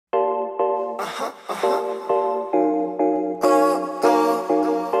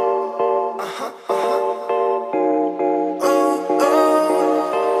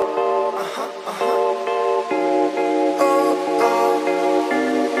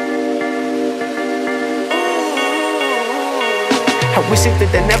I wish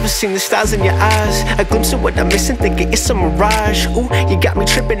that I never seen the stars in your eyes. A glimpse of what I'm missing, thinking it's a mirage. Ooh, you got me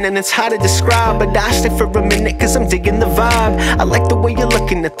tripping and it's hard to describe, but I stay for a minute cause I'm digging the vibe. I like the way you're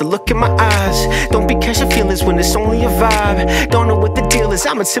looking at the look in my eyes. Don't be catching feelings when it's only a vibe. Don't know what the deal is,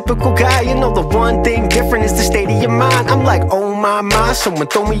 I'm a typical guy. You know the one thing different is the state of your mind. I'm like, oh my, someone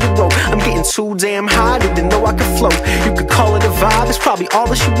throw me a rope. I'm getting too damn high, didn't know I could float. You could call it a vibe, it's probably all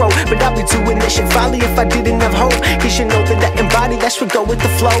that you wrote, but I'd be doing this shit folly if I didn't have hope. Cause you know that I embody, that's what go with the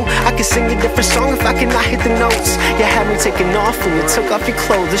flow. I could sing a different song if I cannot hit the notes. You had me taking off when you took off your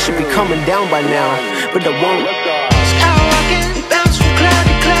clothes. This should be coming down by now, but I won't. Skywalkin, bounce from cloud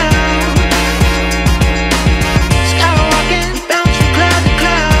to cloud. Skywalkin, bounce from cloud to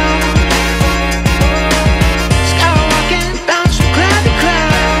cloud. Skywalkin, bounce from cloud to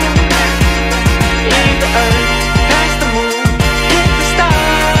cloud. Leave the earth, past the moon, hit the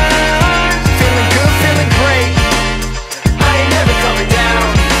stars. Feeling good, feeling great. I ain't never coming down.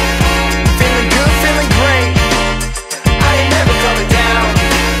 Feeling good, feeling great. I ain't never coming down.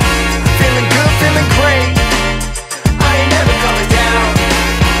 Feeling good, feeling great. I ain't never coming down.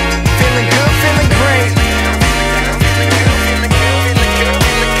 Feeling good, feeling great.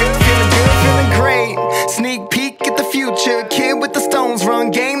 Feeling good, feeling great. Sneak peek at the future. Kid with the stones,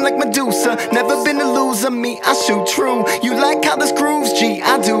 run game like Medusa. Never been a loser, me, I shoot true. You like how this grooves, G,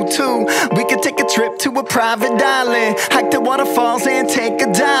 I do too. We could take a trip to a private island, hike the waterfalls and take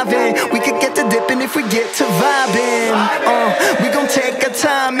a dive in. We could get to dipping if we get to vibing. We gon' take our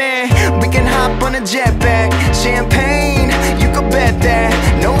time and we can hop on a jetpack. Champagne, you could bet that.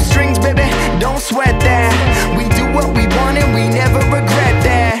 No strings, baby, don't sweat that. We do what we want and we never regret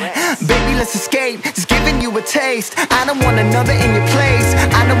that. Baby, let's escape, just giving you a taste. I don't want another in your place.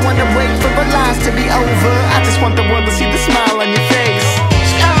 I don't wanna wait for our lives to be over. I just want the world to